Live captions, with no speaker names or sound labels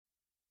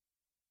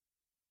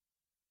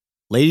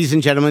Ladies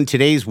and gentlemen,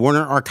 today's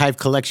Warner Archive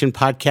Collection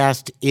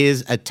podcast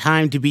is a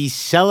time to be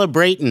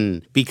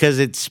celebrating because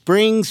it's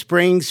spring,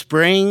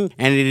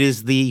 and it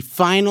is the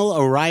final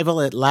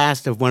arrival at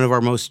last of one of our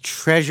most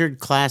treasured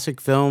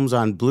classic films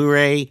on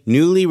Blu-ray,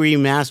 newly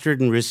remastered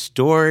and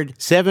restored,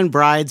 Seven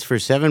Brides for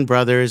Seven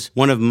Brothers,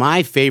 one of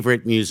my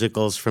favorite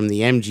musicals from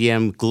the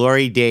MGM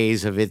glory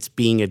days of its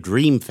being a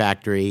dream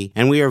factory.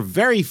 And we are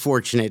very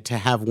fortunate to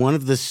have one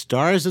of the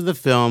stars of the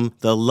film,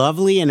 the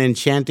lovely and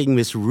enchanting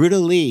Miss Ruta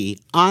Lee,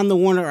 on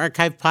the Warner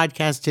Archive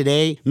podcast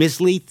today.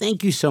 Miss Lee,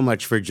 thank you so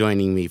much for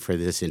joining me for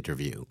this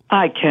interview.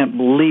 I can't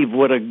believe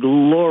what a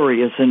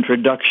glorious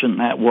introduction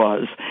that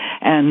was.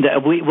 And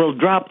we will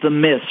drop the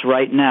miss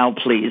right now,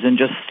 please, and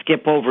just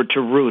skip over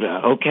to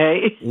Ruta,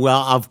 okay?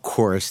 Well, of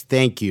course.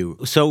 Thank you.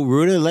 So,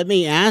 Ruta, let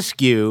me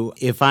ask you,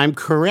 if I'm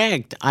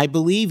correct, I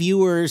believe you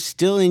were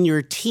still in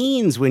your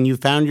teens when you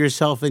found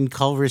yourself in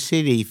Culver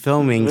City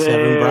filming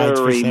Seven Brides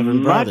for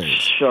Seven Brothers. Very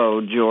much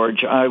so,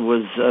 George. I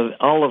was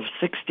all of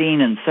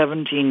 16 and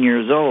 17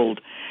 years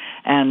old.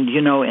 And, you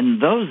know, in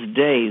those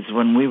days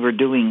when we were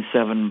doing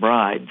Seven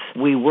Brides,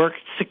 we worked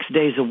 6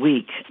 days a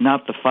week,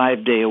 not the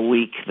 5-day a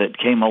week that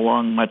came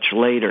along much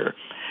later.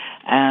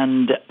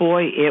 And,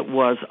 boy, it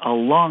was a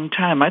long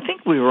time. I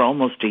think we were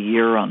almost a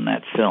year on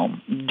that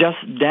film. Just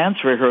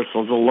dance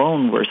rehearsals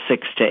alone were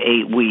 6 to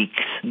 8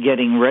 weeks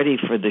getting ready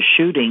for the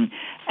shooting.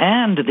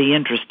 And the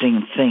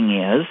interesting thing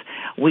is,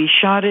 we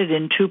shot it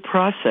in two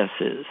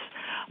processes.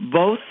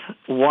 Both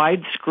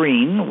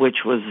widescreen,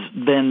 which was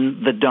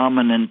then the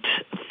dominant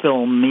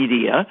film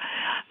media,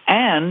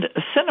 and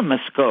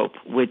CinemaScope,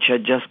 which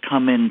had just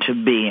come into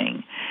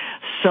being.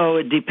 So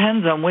it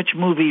depends on which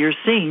movie you're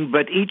seeing,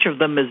 but each of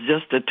them is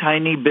just a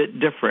tiny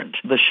bit different.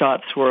 The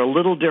shots were a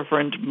little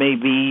different.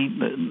 Maybe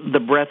the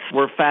breaths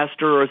were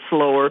faster or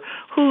slower.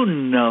 Who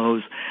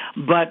knows?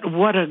 But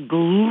what a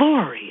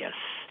glorious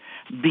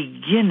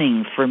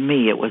beginning for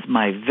me. It was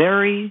my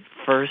very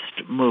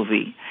first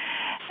movie.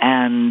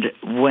 And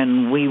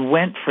when we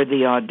went for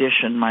the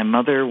audition, my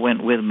mother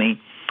went with me,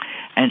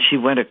 and she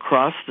went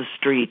across the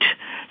street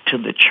to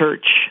the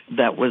church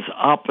that was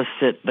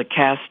opposite the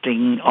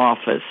casting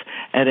office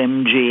at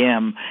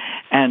MGM,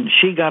 and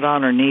she got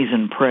on her knees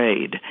and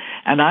prayed.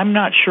 And I'm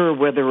not sure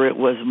whether it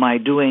was my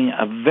doing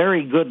a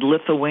very good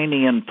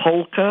Lithuanian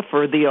polka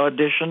for the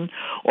audition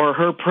or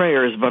her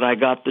prayers, but I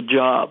got the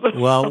job.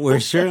 Well, we're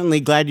certainly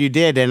glad you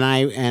did, and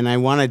I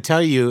want to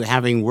tell you,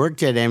 having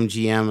worked at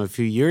MGM a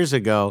few years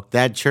ago,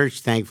 that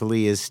church,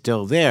 thankfully, is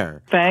still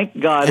there. Thank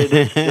God it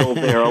is still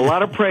there. A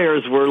lot of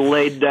prayers were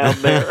laid down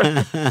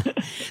there.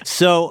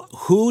 So,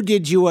 who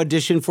did you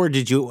audition for?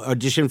 Did you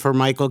audition for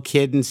Michael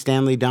Kidd and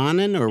Stanley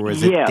Donen, or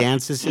was it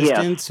dance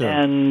assistants?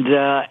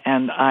 Yes,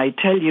 and I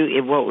tell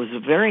you, what was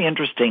very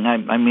interesting,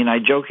 I mean, I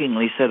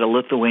jokingly said a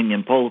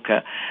Lithuanian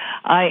polka.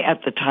 I,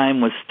 at the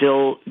time, was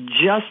still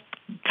just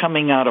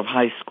coming out of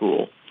high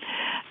school.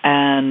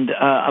 And,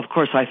 of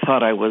course, I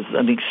thought I was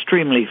an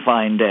extremely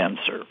fine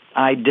dancer.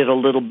 I did a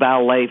little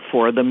ballet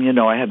for them. You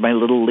know, I had my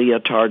little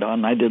leotard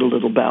on. I did a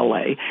little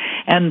ballet.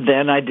 And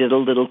then I did a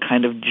little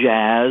kind of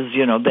jazz,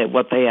 you know,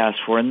 what they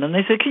asked for. And then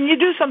they said, can you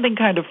do something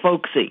kind of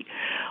folksy?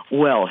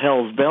 Well,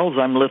 hell's bells,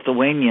 I'm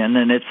Lithuanian,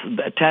 and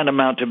it's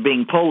tantamount to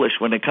being Polish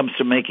when it comes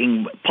to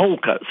making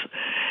polkas.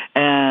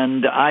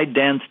 And I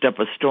danced up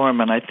a storm,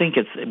 and I think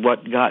it's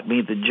what got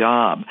me the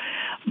job.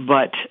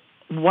 But,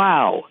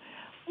 wow,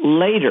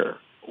 later,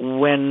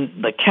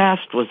 when the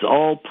cast was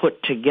all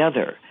put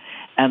together,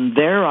 and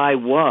there I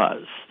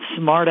was,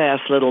 smart-ass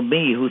little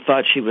me who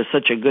thought she was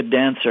such a good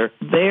dancer,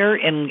 there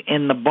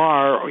in the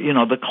bar, you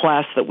know, the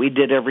class that we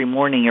did every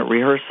morning at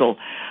rehearsal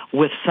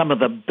with some of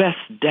the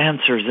best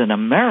dancers in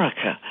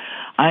America.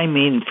 I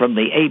mean, from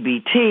the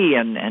ABT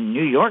and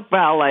New York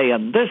Ballet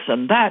and this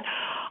and that.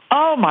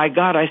 Oh, my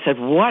God, I said,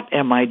 what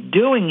am I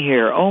doing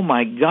here? Oh,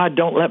 my God,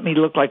 don't let me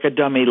look like a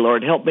dummy,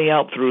 Lord. Help me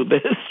out through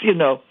this, you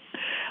know.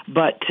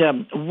 But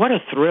what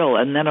a thrill.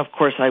 And then, of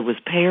course, I was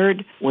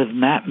paired with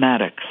Matt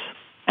Maddox.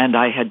 And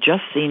I had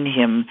just seen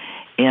him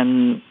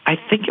in, I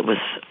think it was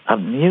a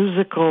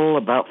musical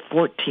about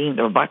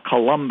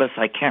Columbus,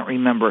 I can't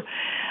remember.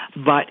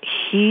 But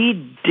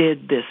he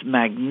did this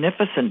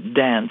magnificent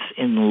dance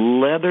in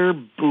leather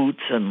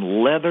boots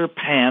and leather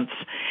pants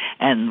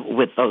and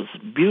with those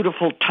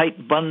beautiful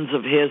tight buns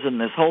of his and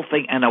this whole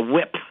thing and a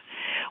whip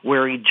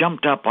where he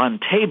jumped up on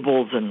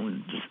tables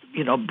and,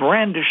 you know,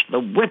 brandished the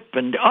whip.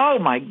 And, oh,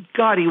 my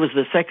God, he was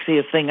the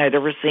sexiest thing I'd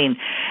ever seen.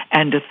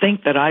 And to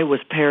think that I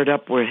was paired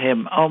up with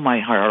him, oh, my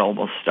heart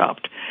almost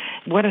stopped.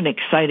 What an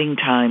exciting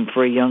time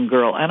for a young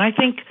girl. And I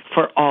think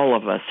for all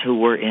of us who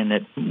were in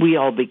it, we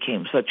all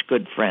became such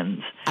good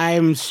friends.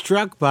 I'm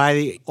struck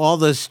by all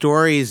the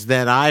stories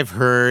that I've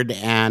heard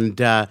and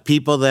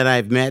people that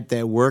I've met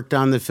that worked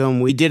on the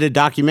film. We did a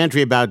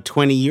documentary about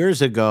 20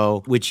 years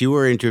ago, which you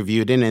were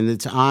interviewed in, and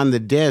it's on the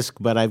disc,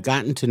 but I've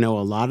gotten to know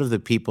a lot of the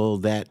people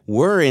that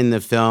were in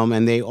the film,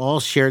 and they all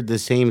shared the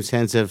same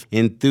sense of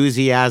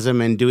enthusiasm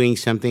and doing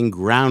something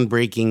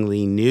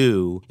groundbreakingly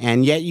new.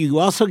 And yet you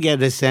also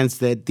get a sense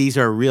that these these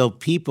are real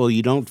people.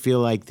 You don't feel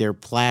like they're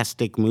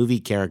plastic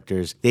movie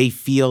characters. They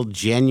feel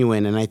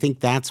genuine. And I think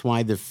that's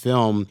why the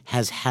film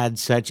has had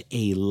such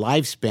a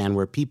lifespan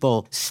where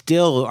people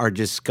still are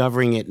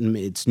discovering it, and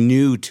it's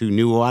new to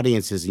new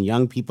audiences, and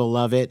young people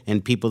love it,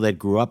 and people that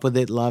grew up with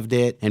it loved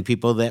it, and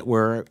people that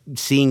were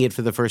seeing it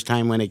for the first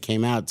time when it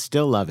came out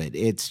still love it.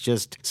 It's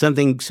just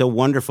something so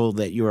wonderful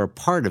that you're a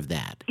part of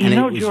that. And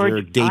it was George,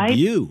 your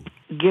debut.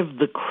 I give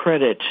the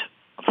credit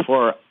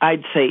for,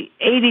 I'd say,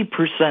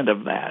 80%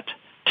 of that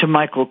to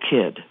Michael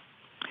Kidd.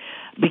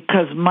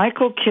 Because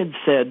Michael Kidd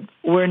said,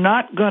 we're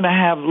not going to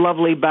have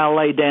lovely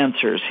ballet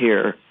dancers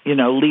here,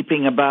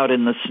 leaping about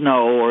in the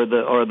snow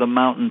or the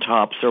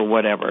mountaintops or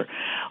whatever.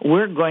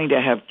 We're going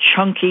to have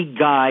chunky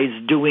guys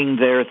doing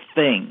their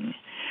thing,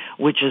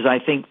 which is, I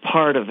think,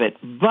 part of it.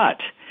 But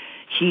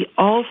he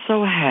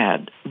also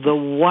had the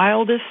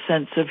wildest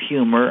sense of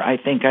humor I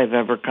think I've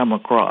ever come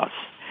across.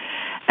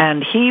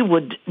 And he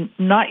would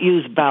not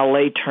use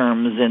ballet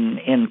terms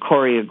in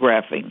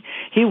choreographing.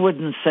 He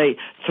wouldn't say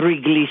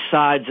 3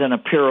 glissades and a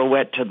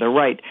pirouette to the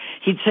right.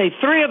 He'd say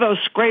 3 of those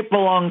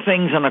scrape-along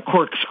things and a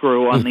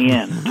corkscrew on the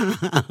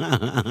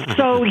end.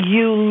 So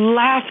you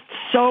laughed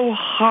so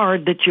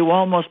hard that you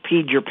almost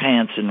peed your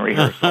pants in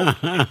rehearsal.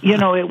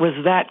 It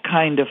was that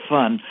kind of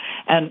fun.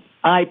 And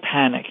I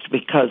panicked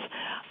because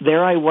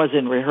there I was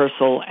in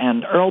rehearsal,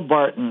 and Earl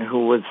Barton,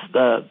 who was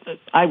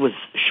I was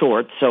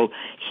short, so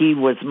he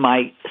was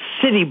my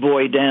city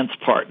boy dance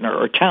partner,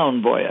 or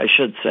town boy, I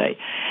should say.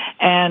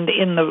 And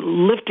in the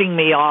lifting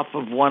me off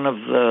of one of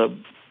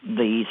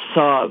the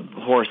saw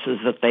horses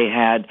that they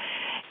had,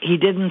 he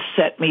didn't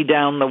set me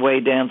down the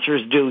way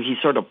dancers do. He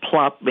sort of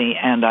plopped me,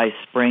 and I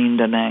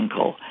sprained an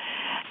ankle.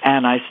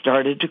 And I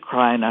started to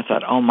cry, and I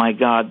thought, oh, my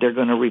God, they're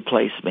going to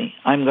replace me.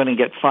 I'm going to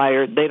get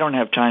fired. They don't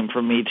have time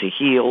for me to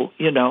heal,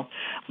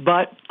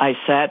 But I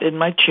sat in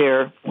my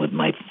chair with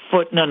my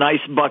foot in an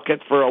ice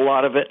bucket for a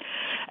lot of it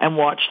and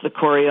watched the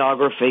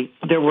choreography.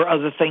 There were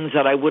other things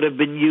that I would have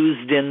been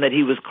used in that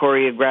he was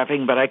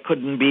choreographing, but I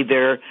couldn't be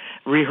there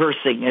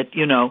rehearsing it,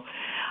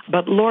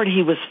 But, Lord,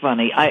 he was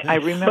funny. I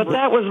remember. But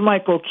that was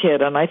Michael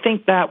Kidd, and I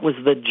think that was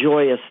the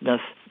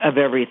joyousness of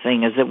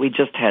everything, is that we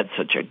just had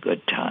such a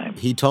good time.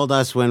 He told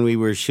us when we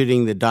were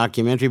shooting the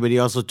documentary, but he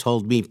also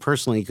told me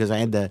personally, because I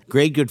had the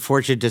great good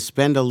fortune to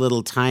spend a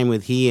little time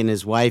with he and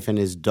his wife and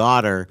his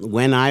daughter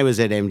when I was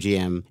at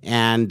MGM.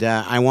 And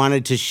I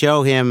wanted to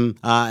show him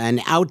an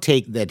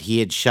outtake that he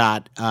had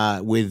shot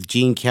with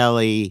Gene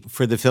Kelly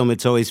for the film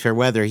It's Always Fair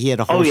Weather. He had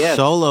a whole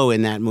solo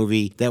in that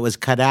movie that was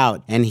cut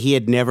out, and he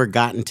had never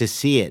gotten to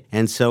see it.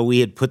 And so we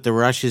had put the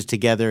rushes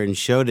together and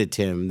showed it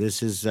to him.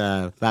 This is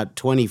about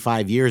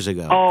 25 years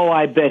ago. Oh,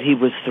 I bet he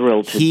was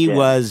thrilled to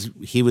death.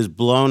 He was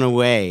blown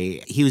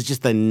away. He was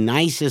just the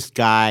nicest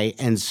guy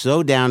and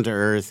so down to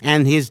earth.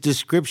 And his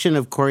description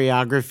of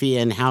choreography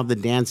and how the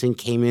dancing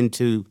came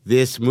into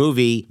this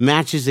movie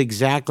matches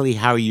exactly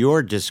how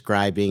you're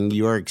describing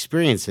your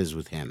experiences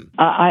with him.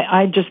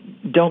 I just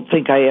don't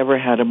think I ever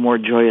had a more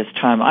joyous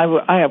time.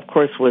 I of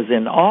course, was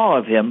in awe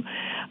of him.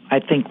 I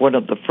think one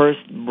of the first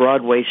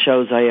Broadway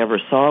shows I ever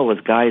saw was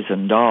Guys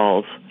and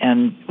Dolls.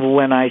 And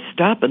when I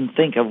stop and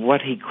think of what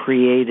he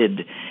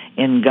created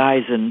in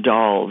Guys and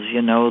Dolls,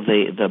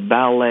 the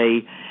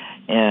ballet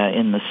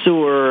in the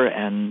sewer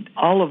and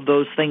all of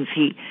those things,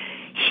 he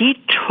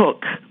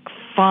took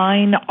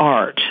fine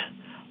art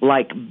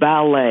like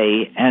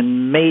ballet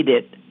and made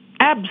it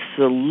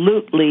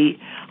absolutely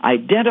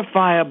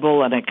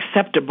identifiable and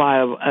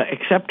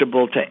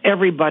acceptable to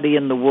everybody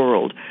in the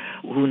world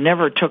who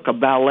never took a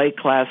ballet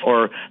class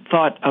or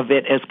thought of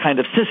it as kind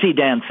of sissy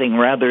dancing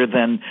rather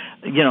than,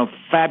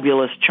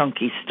 fabulous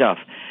chunky stuff.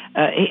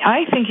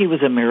 I think he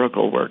was a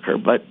miracle worker,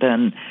 but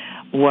then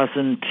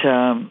wasn't...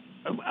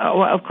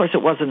 of course,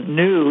 it wasn't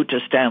new to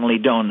Stanley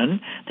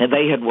Donen.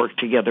 They had worked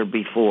together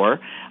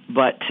before,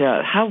 but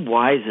how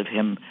wise of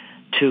him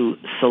to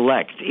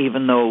select,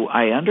 even though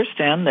I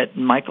understand that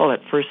Michael at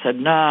first said,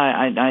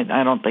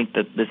 I don't think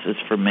that this is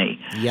for me.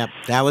 Yep,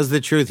 that was the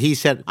truth. He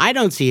said, I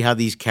don't see how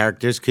these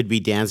characters could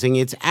be dancing.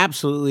 It's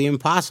absolutely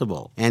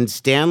impossible. And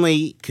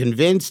Stanley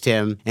convinced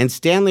him, and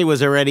Stanley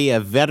was already a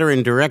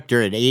veteran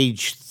director at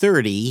age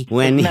 30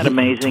 when Isn't that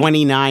amazing?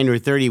 29 or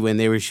 30 when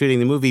they were shooting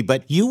the movie.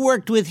 But you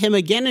worked with him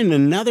again in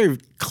another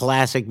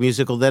classic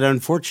musical that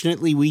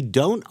unfortunately we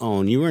don't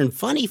own. You were in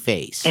Funny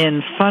Face.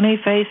 In Funny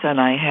Face, and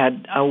I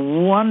had a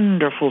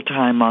wonderful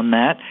time on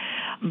that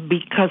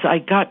because I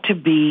got to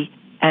be,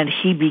 and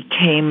he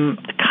became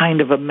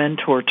kind of a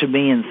mentor to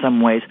me in some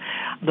ways,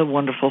 the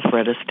wonderful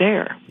Fred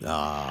Astaire.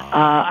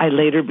 I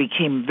later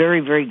became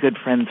very, very good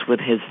friends with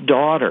his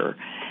daughter.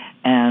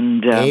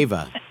 And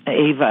Ava.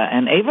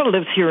 And Ava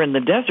lives here in the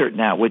desert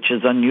now, which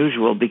is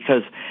unusual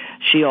because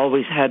she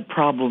always had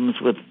problems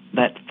with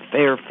that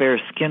fair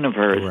skin of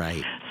hers.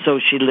 Right. So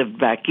she lived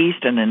back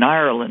east and in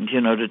Ireland,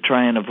 to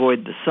try and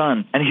avoid the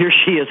sun. And here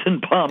she is in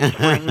Palm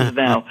Springs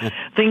now.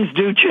 Things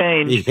do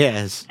change.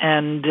 Yes.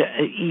 And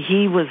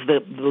he was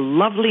the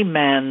lovely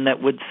man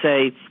that would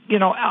say,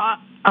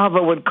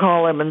 Ava would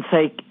call him and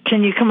say,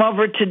 can you come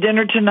over to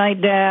dinner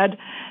tonight, Dad?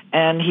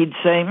 And he'd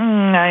say,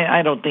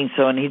 I don't think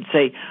so. And he'd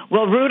say,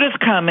 well, Ruth is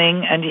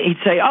coming. And he'd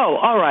say, oh,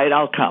 all right,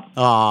 I'll come.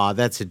 Oh,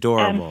 that's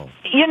adorable. And,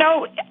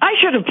 I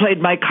should have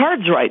played my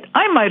cards right.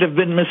 I might have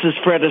been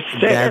Mrs. Fred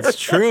Astaire. That's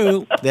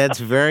true. That's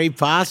very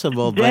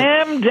possible.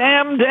 Damn.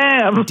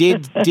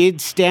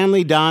 Did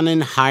Stanley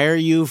Donen hire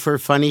you for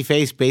Funny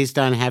Face based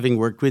on having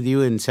worked with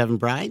you in Seven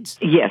Brides?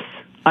 Yes.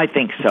 I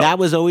think so. That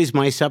was always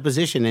my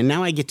supposition, and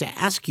now I get to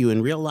ask you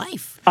in real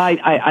life.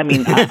 I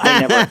mean, I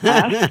never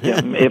asked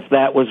him if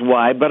that was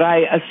why, but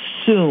I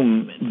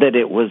assume that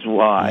it was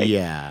why.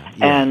 Yeah.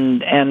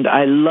 And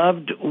I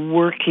loved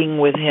working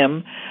with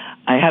him.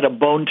 I had a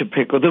bone to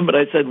pick with him, but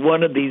I said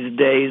one of these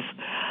days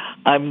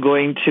I'm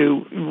going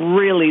to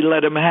really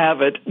let him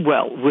have it,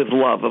 well, with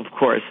love, of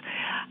course.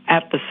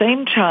 At the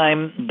same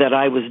time that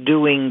I was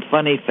doing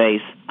Funny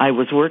Face, I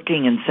was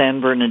working in San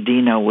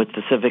Bernardino with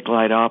the Civic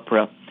Light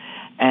Opera.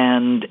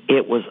 And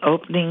it was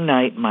opening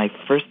night, my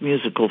first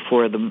musical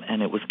for them,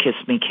 and it was Kiss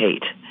Me,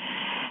 Kate.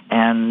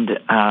 And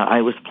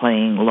I was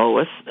playing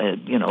Lois,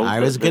 I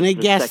was going to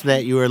guess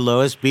that you were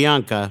Lois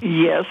Bianca.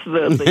 Yes,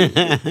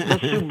 the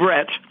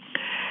soubrette.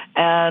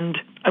 And,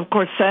 of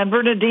course, San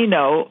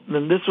Bernardino,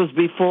 and this was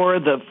before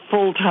the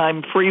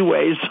full-time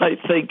freeways, I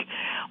think,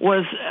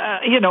 was,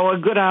 a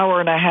good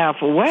hour and a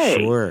half away.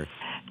 Sure.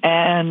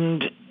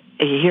 And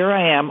here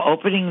I am,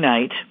 opening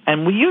night,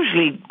 and we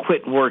usually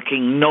quit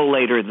working no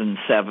later than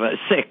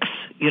 6,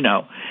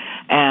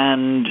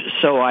 and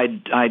so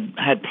I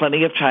had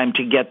plenty of time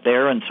to get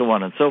there, and so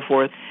on and so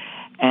forth.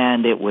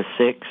 And it was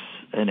 6,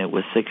 and it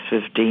was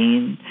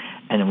 6:15,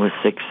 and it was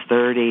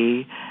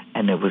 6:30,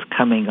 and it was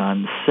coming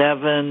on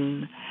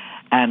 7,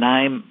 and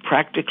I'm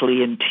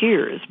practically in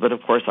tears. But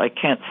of course, I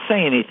can't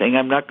say anything.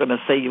 I'm not going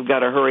to say you've got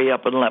to hurry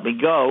up and let me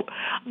go.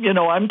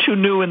 I'm too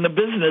new in the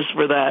business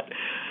for that.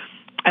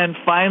 And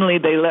finally,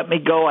 they let me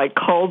go. I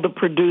called the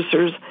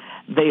producers.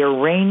 They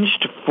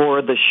arranged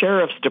for the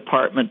sheriff's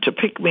department to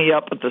pick me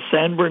up at the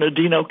San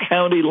Bernardino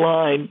County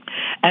line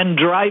and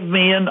drive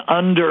me in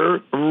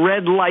under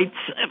red lights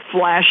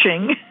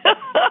flashing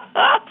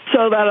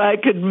so that I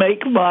could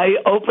make my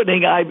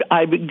opening. I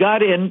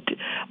got in.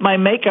 My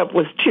makeup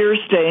was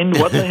tear-stained.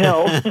 What the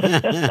hell?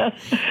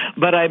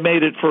 But I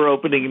made it for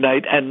opening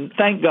night, and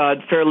thank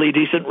God, fairly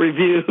decent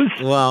reviews.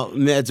 Well,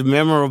 it's a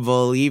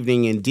memorable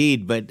evening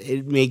indeed, but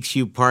it makes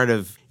you part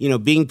of,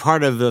 being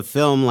part of a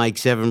film like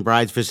Seven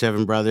Brides for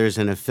Seven Brothers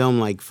and a film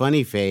like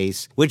Funny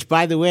Face, which,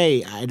 by the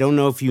way, I don't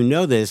know if you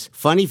know this,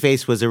 Funny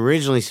Face was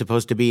originally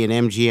supposed to be an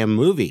MGM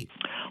movie.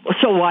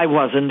 So why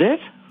wasn't it?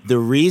 The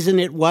reason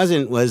it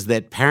wasn't was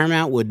that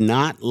Paramount would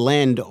not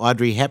lend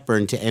Audrey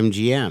Hepburn to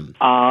MGM.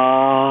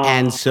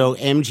 And so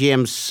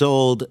MGM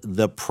sold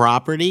the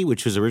property,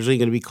 which was originally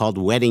going to be called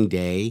Wedding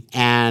Day,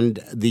 and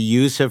the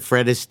use of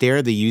Fred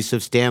Astaire, the use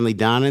of Stanley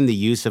Donen, the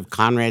use of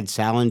Conrad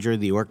Salinger,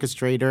 the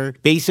orchestrator.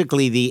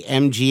 Basically, the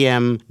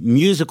MGM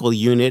musical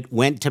unit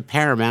went to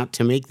Paramount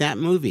to make that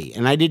movie.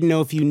 And I didn't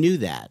know if you knew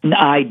that.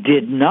 I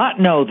did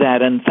not know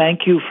that, and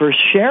thank you for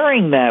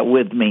sharing that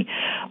with me.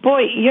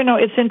 Boy,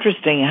 it's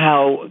interesting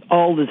how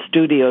all the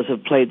studios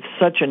have played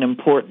such an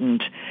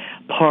important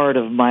part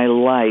of my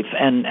life.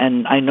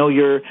 And I know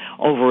you're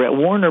over at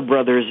Warner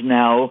Brothers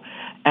now,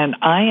 and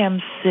I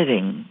am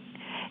sitting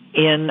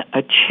in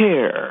a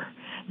chair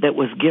that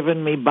was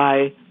given me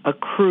by a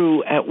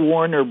crew at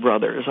Warner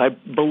Brothers. I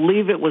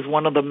believe it was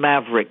one of the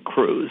Maverick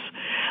crews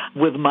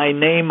with my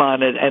name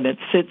on it, and it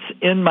sits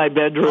in my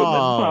bedroom in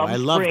Palm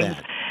Springs. I love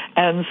that.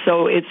 And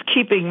so it's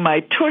keeping my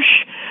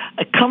tush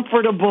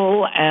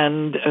comfortable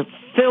and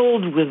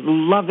filled with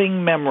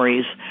loving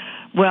memories,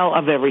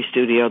 of every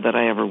studio that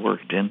I ever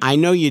worked in. I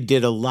know you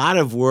did a lot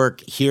of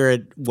work here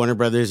at Warner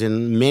Brothers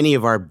in many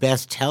of our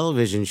best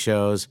television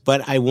shows,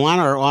 but I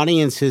want our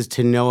audiences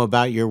to know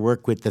about your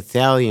work with the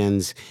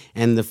Thalians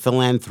and the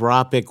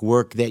philanthropic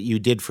work that you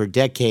did for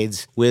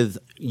decades with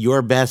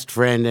your best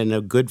friend and a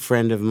good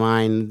friend of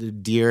mine,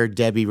 dear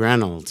Debbie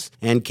Reynolds.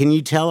 And can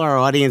you tell our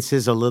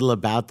audiences a little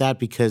about that?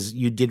 Because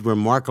you did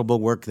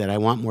remarkable work that I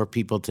want more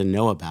people to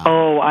know about.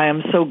 Oh, I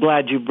am so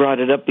glad you brought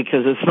it up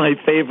because it's my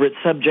favorite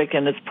subject,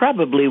 and it's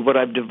probably what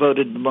I've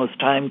devoted the most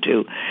time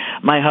to.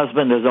 My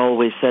husband has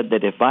always said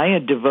that if I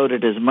had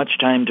devoted as much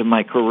time to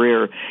my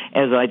career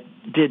as I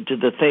did to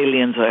the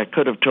Thalians, I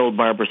could have told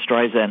Barbra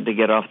Streisand to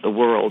get off the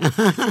world. But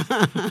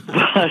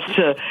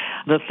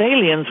the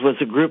Thalians was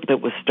a group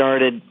that was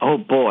started,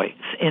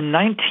 in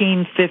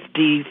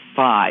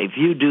 1955,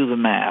 you do the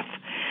math,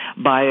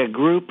 by a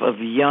group of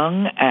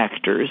young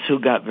actors who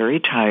got very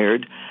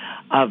tired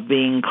of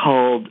being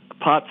called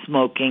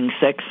pot-smoking,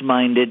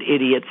 sex-minded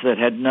idiots that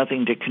had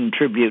nothing to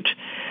contribute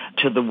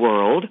to the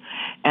world.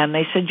 And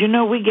they said,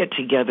 we get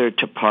together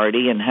to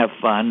party and have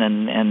fun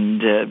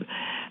and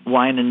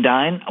wine and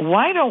dine.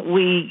 Why don't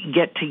we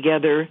get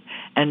together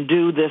and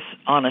do this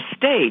on a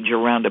stage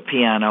around a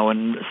piano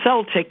and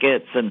sell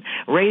tickets and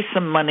raise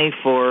some money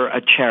for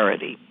a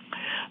charity?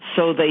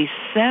 So they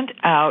sent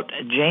out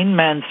Jane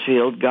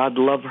Mansfield, God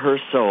love her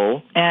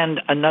soul,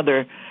 and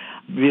another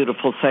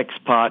beautiful sex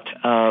pot,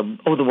 the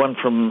one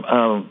from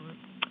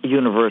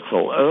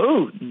Universal.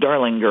 Oh,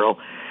 darling girl.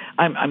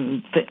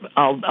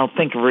 I'll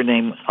think of her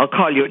name. I'll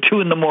call you at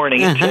 2 a.m.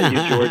 and tell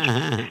you,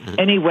 George.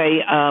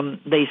 Anyway,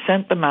 they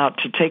sent them out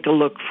to take a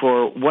look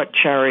for what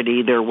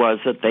charity there was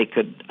that they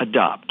could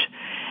adopt.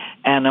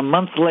 And a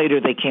month later,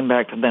 they came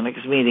back to the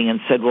next meeting and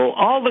said, well,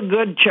 all the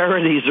good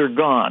charities are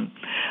gone,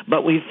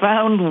 but we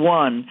found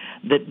one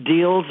that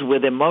deals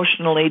with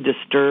emotionally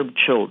disturbed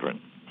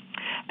children.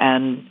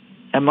 And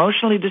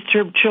emotionally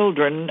disturbed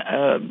children,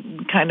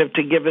 kind of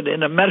to give it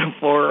in a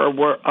metaphor,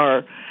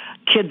 are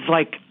kids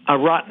like a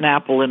rotten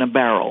apple in a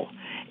barrel.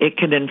 It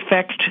can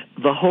infect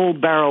the whole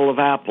barrel of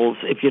apples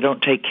if you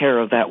don't take care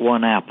of that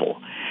one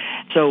apple.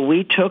 So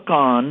we took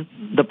on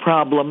the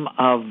problem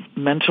of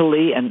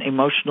mentally and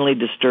emotionally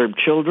disturbed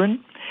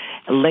children,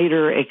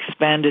 later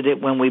expanded it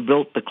when we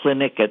built the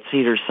clinic at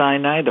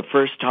Cedars-Sinai, the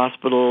first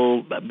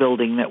hospital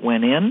building that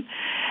went in,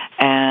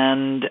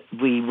 and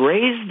we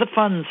raised the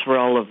funds for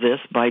all of this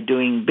by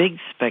doing big,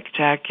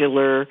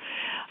 spectacular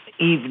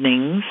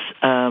evenings,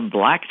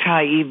 black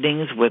tie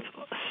evenings with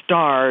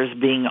stars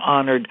being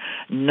honored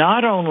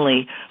not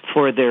only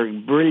for their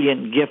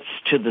brilliant gifts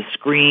to the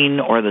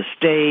screen or the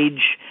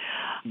stage,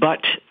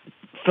 but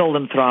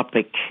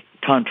philanthropic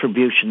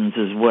contributions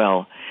as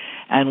well.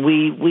 And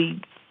we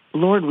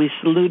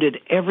saluted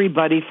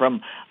everybody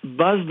from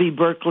Busby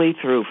Berkeley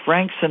through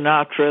Frank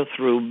Sinatra,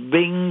 through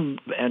Bing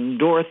and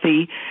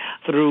Dorothy,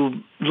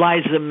 through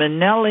Liza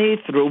Minnelli,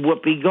 through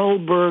Whoopi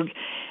Goldberg.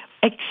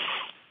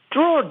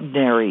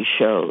 Extraordinary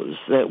shows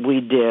that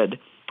we did.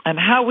 And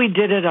how we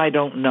did it, I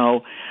don't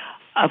know.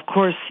 Of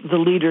course, the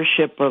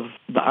leadership of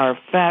our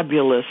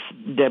fabulous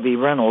Debbie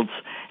Reynolds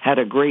had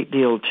a great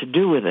deal to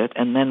do with it.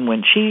 And then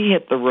when she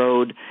hit the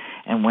road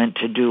and went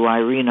to do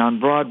Irene on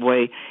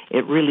Broadway,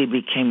 it really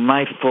became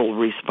my full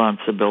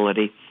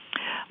responsibility.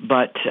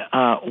 But,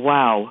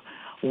 wow,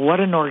 what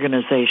an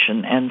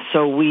organization. And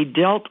so we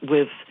dealt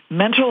with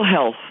mental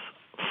health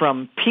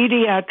from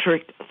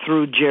pediatric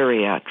through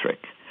geriatric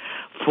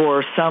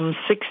for some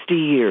 60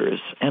 years.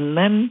 And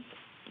then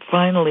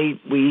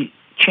finally we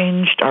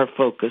changed our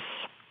focus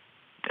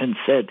and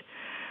said,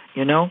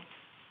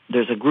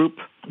 there's a group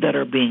that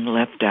are being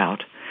left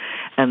out,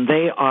 and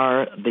they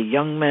are the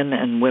young men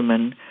and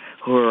women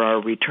who are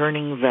our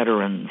returning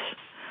veterans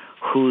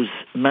whose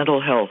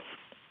mental health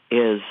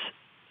is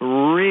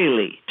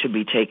really to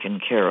be taken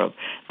care of.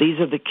 These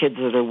are the kids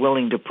that are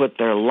willing to put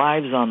their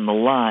lives on the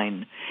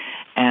line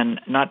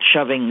and not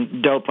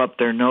shoving dope up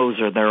their nose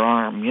or their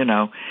arm,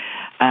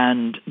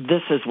 And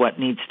this is what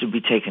needs to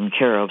be taken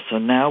care of. So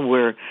now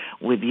we're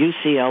with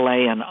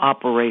UCLA and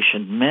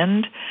Operation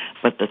Mend,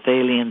 but the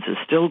Thalians is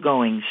still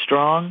going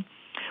strong.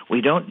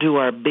 We don't do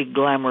our big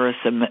glamorous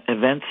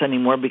events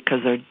anymore because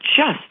they're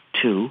just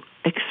too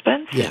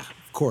expensive. Yeah,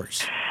 of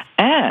course.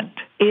 And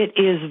it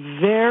is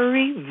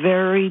very,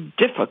 very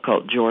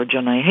difficult, George,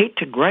 and I hate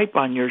to gripe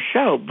on your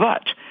show,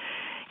 but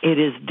it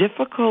is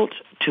difficult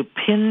to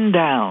pin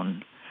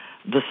down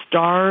the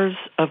stars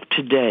of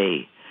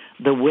today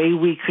the way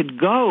we could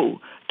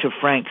go to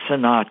Frank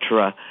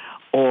Sinatra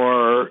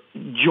or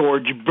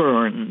George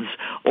Burns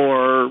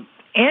or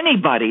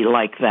anybody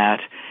like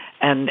that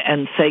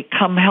and say,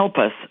 come help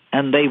us,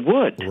 and they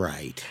would.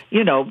 Right.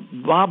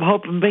 Bob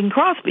Hope and Bing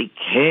Crosby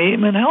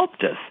came and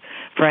helped us.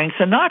 Frank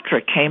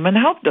Sinatra came and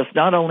helped us.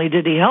 Not only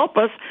did he help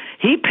us,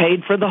 he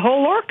paid for the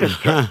whole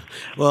orchestra.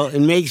 Well,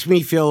 it makes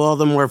me feel all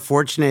the more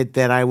fortunate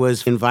that I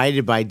was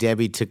invited by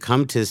Debbie to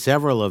come to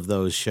several of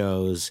those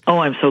shows. Oh,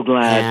 I'm so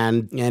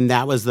glad. And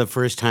that was the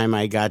first time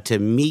I got to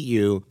meet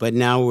you. But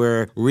now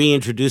we're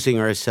reintroducing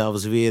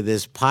ourselves via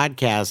this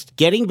podcast.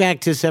 Getting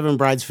back to Seven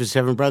Brides for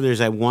Seven Brothers,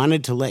 I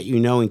wanted to let you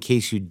know, in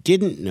case you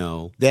didn't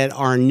know, that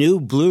our new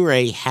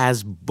Blu-ray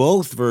has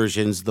both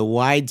versions, the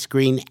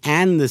widescreen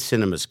and the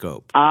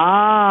CinemaScope.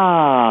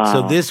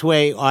 So this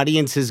way,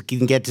 audiences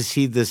can get to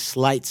see the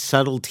slight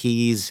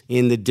subtleties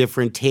in the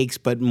different takes,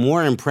 but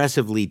more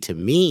impressively to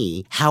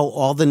me, how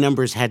all the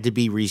numbers had to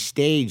be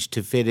restaged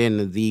to fit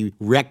in the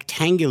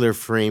rectangular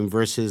frame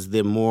versus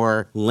the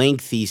more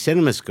lengthy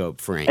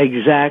CinemaScope frame.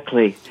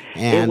 Exactly.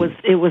 And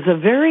it was a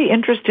very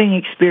interesting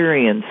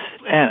experience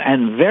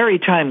and very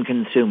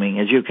time-consuming,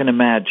 as you can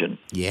imagine.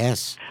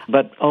 Yes.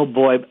 But, oh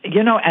boy,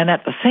 and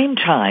at the same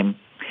time,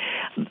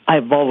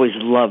 I've always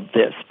loved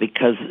this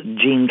because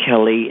Gene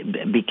Kelly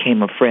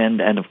became a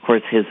friend, and of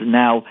course his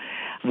now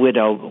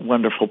widow,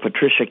 wonderful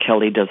Patricia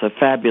Kelly, does a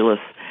fabulous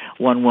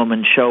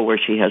one-woman show where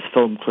she has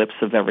film clips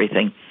of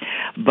everything.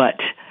 But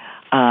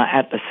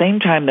at the same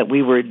time that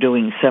we were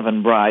doing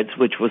Seven Brides,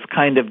 which was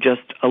kind of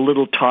just a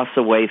little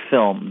toss-away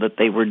film that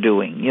they were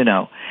doing,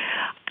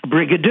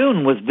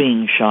 Brigadoon was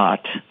being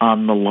shot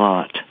on the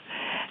lot.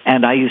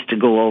 And I used to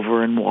go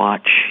over and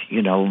watch,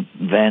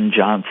 Van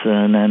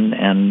Johnson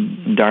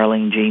and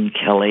darling Gene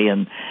Kelly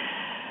and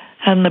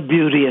the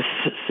beauteous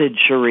Sid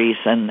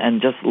Charisse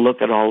and just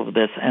look at all of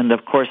this. And,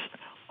 of course,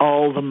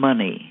 all the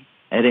money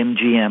at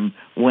MGM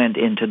went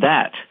into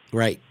that.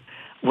 Right.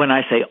 When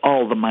I say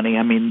all the money,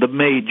 I mean the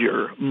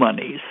major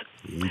monies.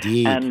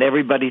 Indeed. And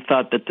everybody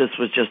thought that this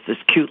was just this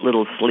cute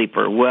little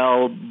sleeper.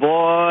 Well,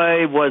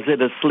 boy, was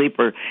it a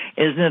sleeper.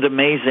 Isn't it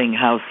amazing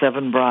how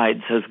Seven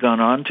Brides has gone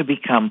on to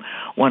become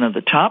one of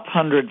the top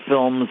 100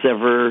 films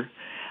ever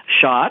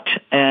shot,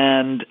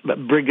 and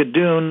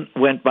Brigadoon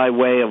went by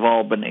way of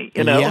Albany,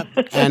 you know?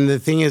 Yep. And the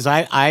thing is,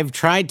 I've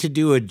tried to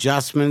do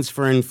adjustments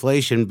for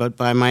inflation, but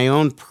by my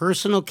own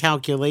personal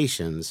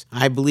calculations,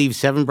 I believe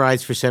Seven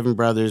Brides for Seven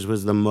Brothers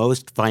was the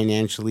most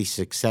financially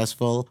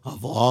successful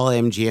of all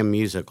MGM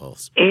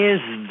musicals.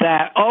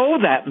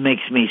 That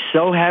makes me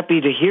so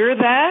happy to hear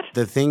that.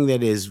 The thing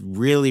that is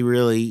really,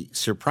 really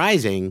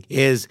surprising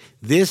is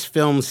this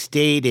film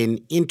stayed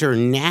in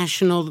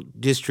international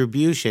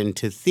distribution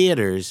to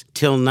theaters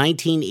till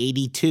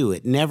 1982.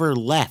 It never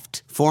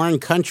left foreign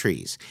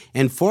countries.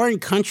 And foreign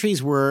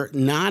countries were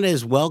not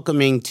as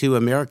welcoming to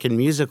American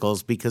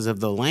musicals because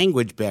of the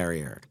language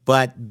barrier.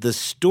 But the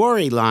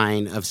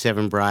storyline of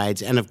Seven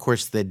Brides and, of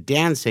course, the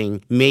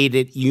dancing made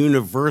it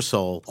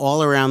universal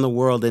all around the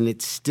world, and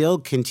it still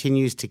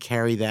continues to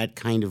carry that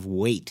kind of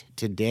weight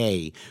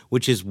today,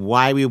 which is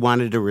why we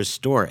wanted to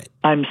restore it.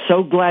 I'm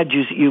so glad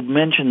you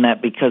mentioned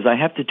that, because I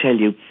have to tell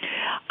you,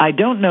 I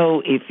don't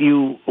know if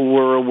you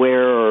were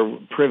aware or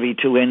privy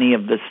to any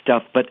of this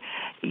stuff, but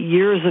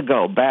years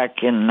ago,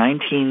 back in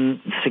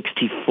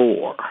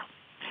 1964,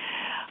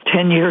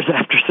 10 years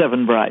after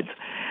Seven Brides,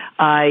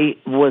 I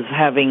was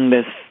having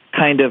this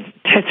kind of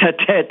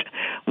tete-a-tete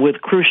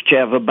with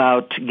Khrushchev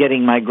about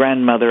getting my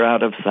grandmother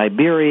out of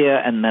Siberia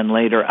and then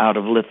later out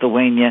of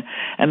Lithuania.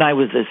 And I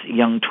was this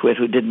young twit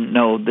who didn't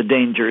know the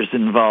dangers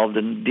involved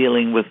in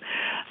dealing with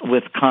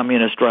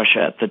communist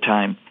Russia at the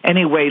time.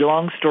 Anyway,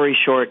 long story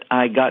short,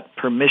 I got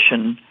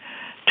permission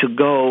to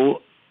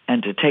go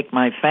and to take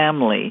my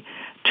family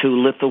to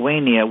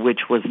Lithuania,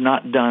 which was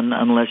not done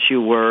unless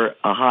you were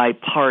a high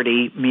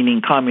party,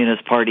 meaning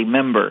Communist Party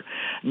member.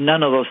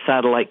 None of those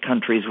satellite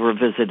countries were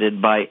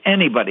visited by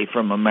anybody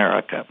from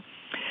America.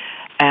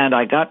 And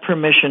I got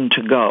permission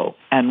to go.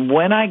 And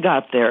when I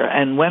got there,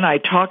 and when I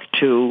talked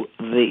to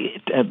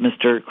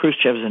Mr.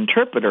 Khrushchev's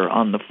interpreter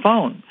on the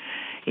phone,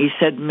 he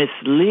said, "Miss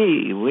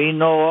Lee, we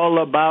know all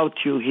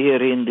about you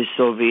here in the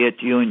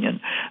Soviet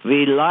Union.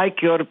 We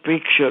like your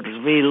pictures.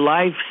 We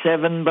like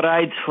Seven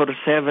Brides for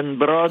Seven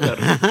Brothers.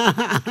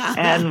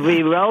 And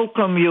we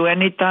welcome you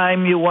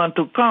anytime you want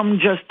to come.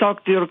 Just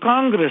talk to your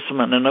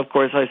congressman." And, of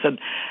course, I said,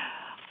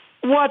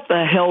 what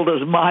the hell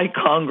does my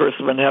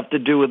congressman have to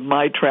do with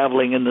my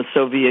traveling in the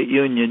Soviet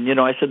Union? You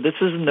know, I said, this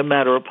isn't a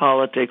matter of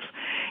politics.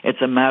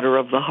 It's a matter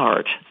of the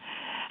heart.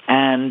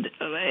 And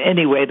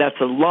anyway, that's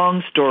a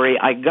long story.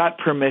 I got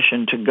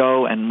permission to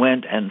go and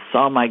went and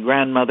saw my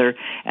grandmother,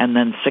 and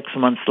then 6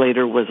 months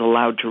later was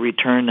allowed to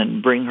return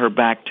and bring her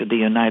back to the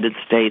United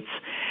States,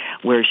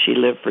 where she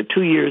lived for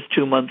 2 years,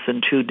 2 months,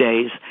 and 2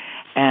 days.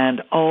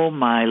 And, oh,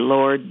 my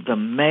Lord, the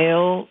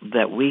mail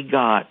that we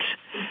got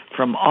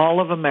from all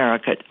of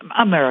America.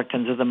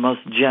 Americans are the most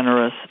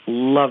generous,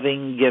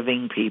 loving,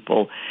 giving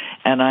people,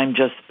 and I'm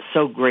just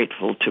so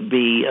grateful to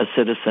be a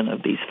citizen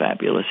of these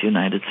fabulous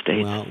United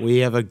States. Well, we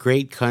have a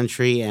great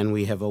country, and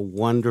we have a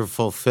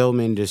wonderful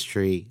film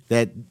industry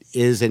that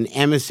is an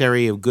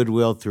emissary of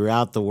goodwill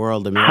throughout the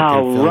world.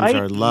 American films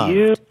are loved.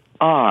 You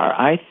are.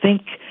 I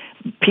think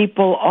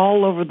people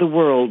all over the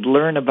world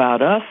learn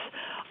about us,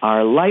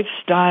 our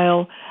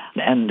lifestyle,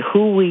 and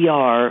who we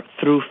are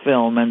through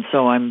film, and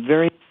so I'm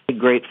very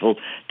grateful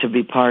to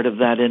be part of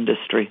that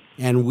industry.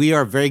 And we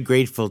are very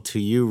grateful to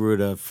you,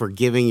 Ruta, for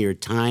giving your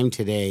time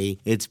today.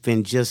 It's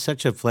been just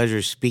such a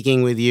pleasure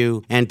speaking with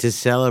you and to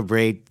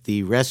celebrate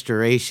the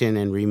restoration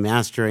and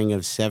remastering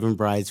of Seven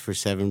Brides for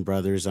Seven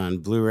Brothers on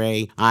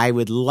Blu-ray. I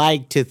would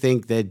like to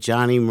think that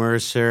Johnny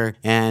Mercer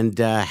and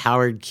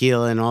Howard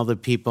Keel and all the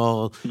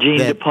people Gene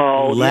that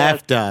DePaul,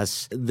 left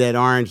us that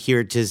aren't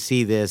here to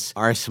see this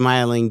are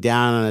smiling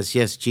down on us.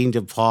 Yes, Gene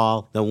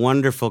DePaul, the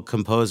wonderful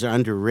composer,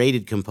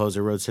 underrated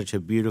composer, wrote such a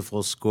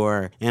beautiful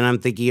score. And I'm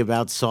thinking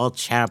about Saul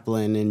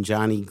Chaplin and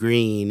Johnny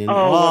Green and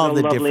all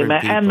the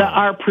different people. And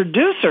our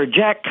producer,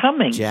 Jack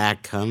Cummings.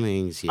 Jack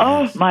Cummings, yes.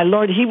 Oh, my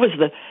Lord, he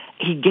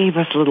gave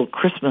us little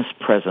Christmas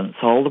presents.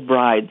 All the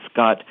brides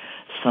got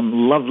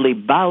some lovely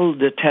Bal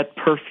de Tête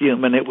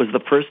perfume, and it was the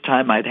first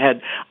time I'd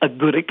had a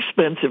good,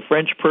 expensive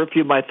French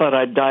perfume. I thought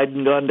I'd died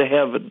and gone to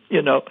heaven,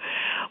 you know.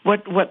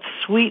 What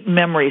sweet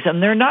memories.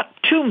 And there are not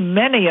too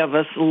many of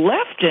us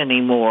left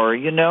anymore,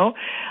 you know.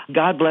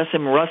 God bless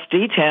him.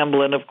 Rusty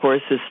Tamblyn, of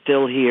course, is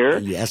still here.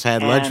 Yes, I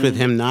had lunch with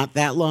him not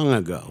that long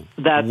ago.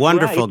 That's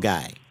wonderful right.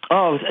 Guy.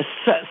 Oh,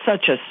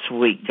 such a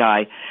sweet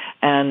guy.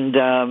 And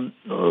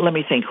let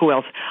me think, who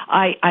else?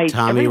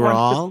 Tommy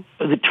Rawl?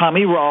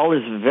 Tommy Rawl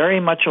is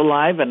very much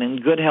alive and in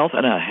good health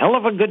and a hell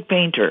of a good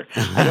painter.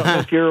 I don't know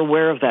if you're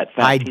aware of that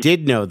fact. I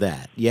did know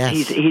that,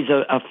 yes. He's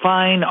a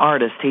fine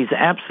artist. He's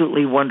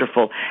absolutely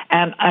wonderful.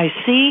 And I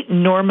see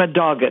Norma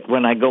Doggett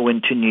when I go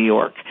into New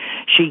York.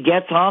 She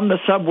gets on the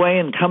subway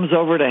and comes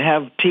over to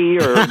have tea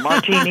or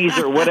martinis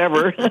or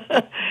whatever.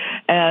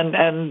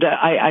 and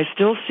I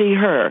still see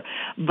her.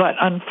 But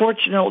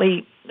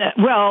unfortunately,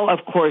 Well,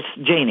 of course,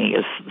 Janie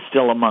is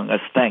still among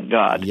us, thank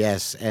God.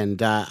 Yes,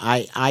 and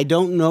I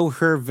don't know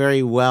her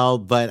very well,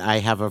 but I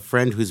have a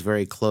friend who's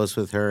very close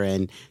with her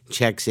and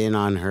checks in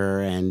on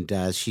her,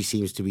 and she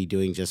seems to be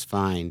doing just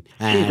fine.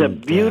 She's a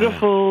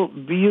beautiful,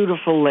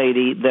 beautiful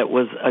lady that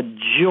was a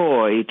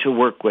joy to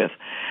work with.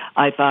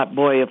 I thought,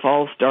 boy, if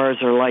all stars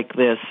are like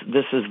this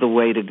is the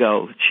way to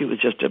go. She was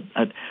just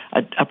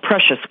a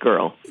precious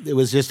girl. It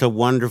was just a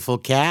wonderful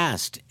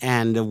cast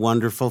and a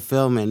wonderful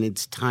film, and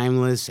it's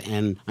timeless,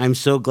 and I'm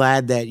so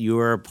glad that you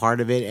were a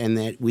part of it and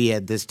that we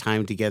had this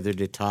time together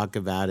to talk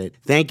about it.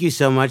 Thank you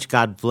so much.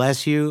 God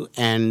bless you,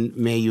 and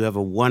may you have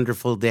a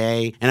wonderful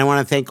day. And I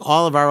want to thank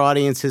all of our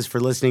audiences for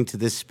listening to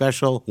this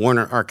special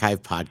Warner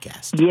Archive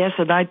podcast. Yes,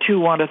 and I, too,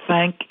 want to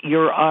thank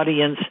your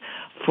audience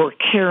for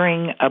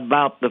caring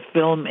about the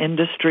film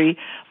industry,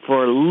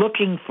 for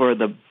looking for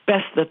the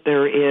best that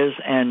there is.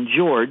 And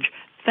George,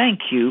 thank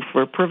you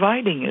for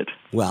providing it.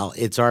 Well,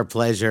 it's our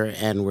pleasure,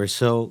 and we're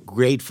so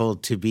grateful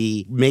to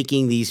be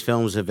making these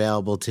films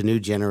available to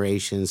new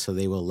generations so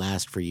they will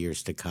last for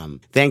years to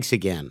come. Thanks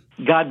again.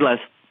 God bless.